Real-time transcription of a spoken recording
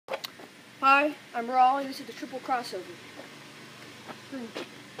Hi, I'm Raleigh. This is the triple crossover.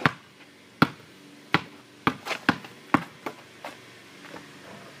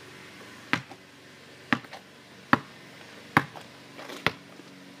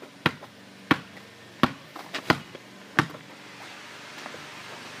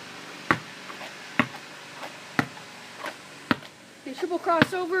 The triple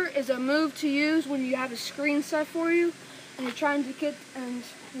crossover is a move to use when you have a screen set for you and you're trying to get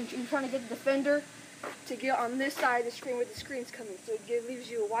the defender to get on this side of the screen where the screen's coming, so it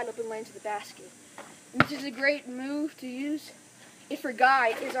leaves you a wide open lane to the basket. And this is a great move to use if your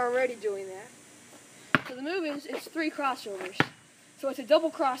guy is already doing that. So the move is it's 3 crossovers. So it's a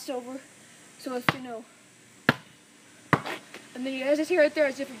double crossover. So it's, and then as you see right there,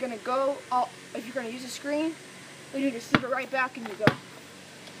 as if you're gonna go, if you're gonna use a screen, then you just slip it right back and you go.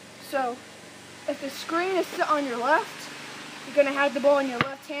 So if the screen is set on your left, you're gonna have the ball in your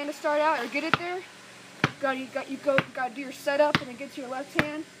left hand to start out or get it there. You gotta do your setup and then get to your left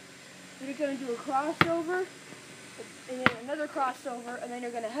hand. Then you're gonna do a crossover, and then another crossover, and then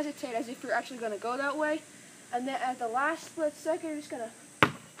you're gonna hesitate as if you're actually gonna go that way. And then at the last split second, you're just gonna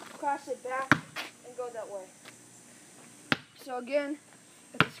cross it back and go that way. So again,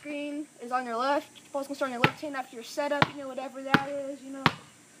 if the screen is on your left, the ball's gonna start on your left hand after your setup, whatever that is,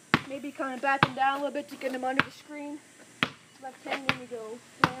 maybe kind of backing down a little bit to get them under the screen. Left hand, then you go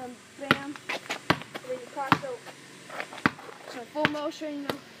bam, bam, and then you cross over. So full motion,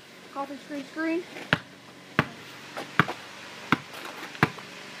 coffee screen, screen.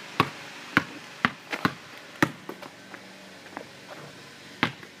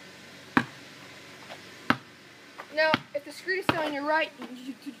 Now, if the screen is still on your right,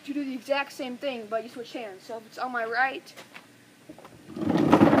 you do the exact same thing, but you switch hands. So if it's on my right,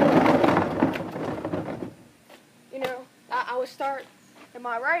 I would start in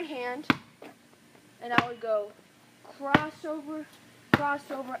my right hand, and I would go crossover,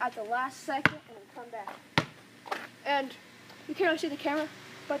 crossover at the last second, and then come back. And you can't really see the camera,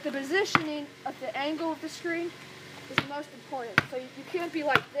 but the positioning of the angle of the screen is the most important. So you can't be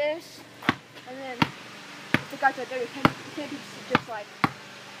like this, and then if the guy's right there, you can't be just like,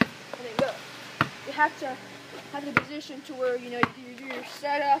 and then go. You have to have the position to where, you do your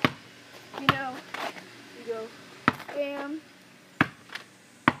setup, you go bam,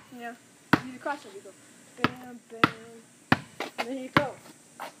 you do the crossover, you go bam, bam, and then you go.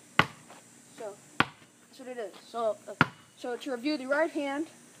 So that's what it is. So to review, the right hand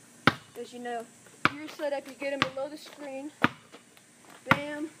is, your setup, you get him below the screen,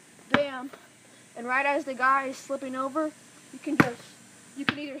 bam, bam, and right as the guy is slipping over, you can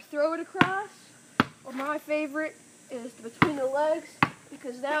either throw it across, or my favorite is between the legs,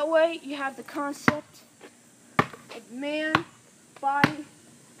 because that way you have the concept of man, body,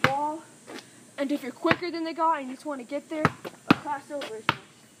 ball, and if you're quicker than the guy and you just want to get there, a crossover is nice.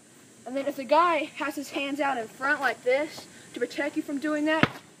 And then if the guy has his hands out in front like this to protect you from doing that,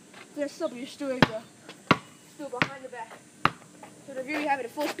 then still behind the back. So to review, you have it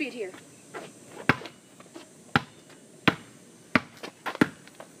at full speed here.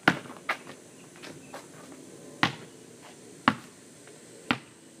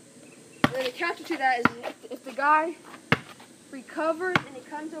 And then the counter to that is if the guy recovers and he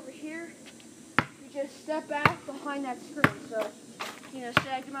comes over here, you just step back behind that screen. So, say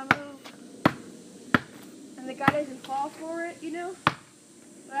I do my move, and the guy doesn't fall for it, well,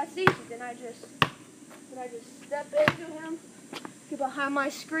 that's easy. Then I just step into him, get behind my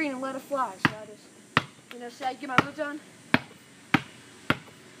screen, and let it fly. So I just, say I get my move done, get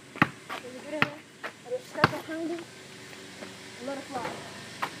in there, I just step behind him and let it fly.